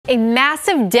A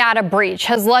massive data breach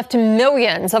has left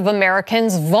millions of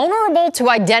Americans vulnerable to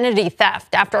identity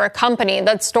theft after a company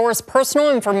that stores personal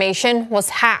information was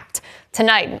hacked.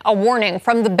 Tonight, a warning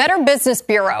from the Better Business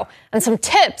Bureau and some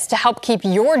tips to help keep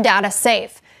your data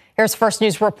safe. Here's First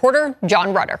News reporter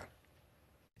John Rudder.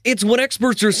 It's what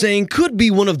experts are saying could be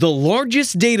one of the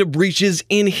largest data breaches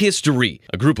in history.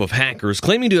 A group of hackers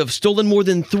claiming to have stolen more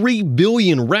than 3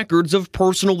 billion records of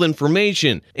personal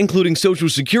information, including social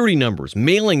security numbers,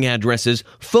 mailing addresses,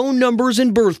 phone numbers,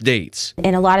 and birth dates.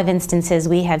 In a lot of instances,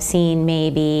 we have seen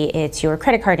maybe it's your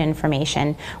credit card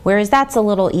information, whereas that's a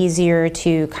little easier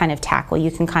to kind of tackle. You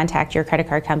can contact your credit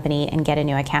card company and get a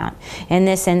new account. In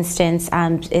this instance,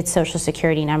 it's social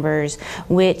security numbers,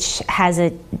 which has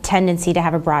a tendency to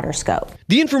have a broader scope.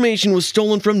 The information was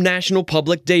stolen from National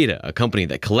Public Data, a company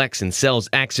that collects and sells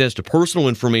access to personal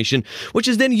information, which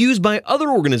is then used by other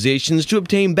organizations to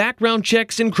obtain background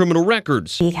checks and criminal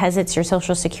records. Because it's your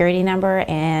social security number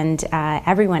and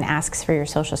everyone asks for your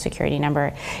social security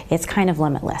number, it's kind of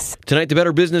limitless. Tonight, the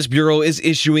Better Business Bureau is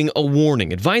issuing a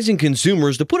warning, advising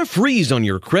consumers to put a freeze on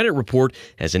your credit report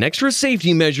as an extra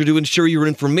safety measure to ensure your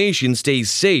information stays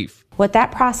safe. What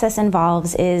that process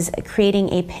involves is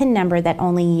creating a PIN number that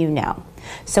only you know.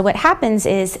 So what happens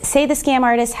is, say the scam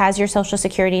artist has your social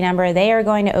security number, they are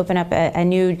going to open up a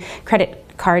new credit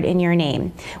card in your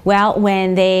name. Well,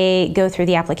 when they go through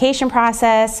the application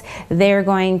process, they're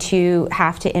going to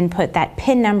have to input that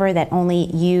PIN number that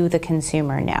only you, the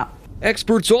consumer, know.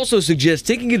 Experts also suggest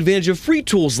taking advantage of free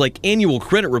tools like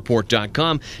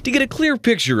annualcreditreport.com to get a clear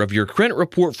picture of your credit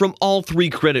report from all 3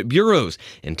 credit bureaus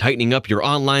and tightening up your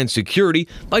online security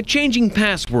by changing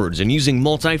passwords and using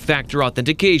multi-factor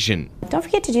authentication. Don't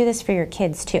forget to do this for your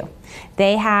kids too.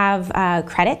 They have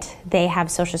credit, they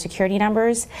have social security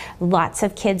numbers. Lots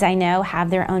of kids I know have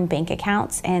their own bank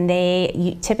accounts and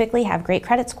they typically have great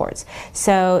credit scores.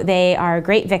 So they are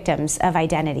great victims of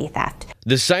identity theft.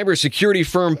 The cybersecurity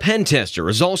firm Pentester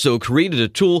has also created a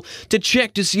tool to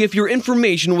check to see if your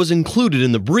information was included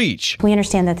in the breach. We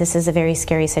understand that this is a very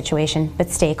scary situation,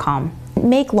 but stay calm.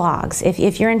 Make logs.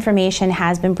 If your information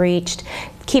has been breached,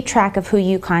 keep track of who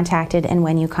you contacted and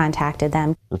when you contacted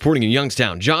them. Reporting in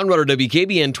Youngstown, John Rudder,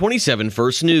 WKBN 27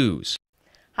 First News.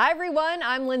 Hi everyone,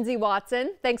 I'm Lindsay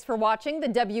Watson. Thanks for watching the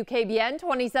WKBN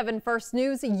 27 First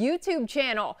News YouTube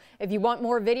channel. If you want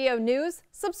more video news,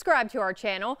 subscribe to our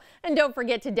channel. And don't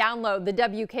forget to download the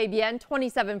WKBN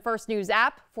 27 First News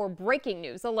app for breaking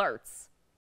news alerts.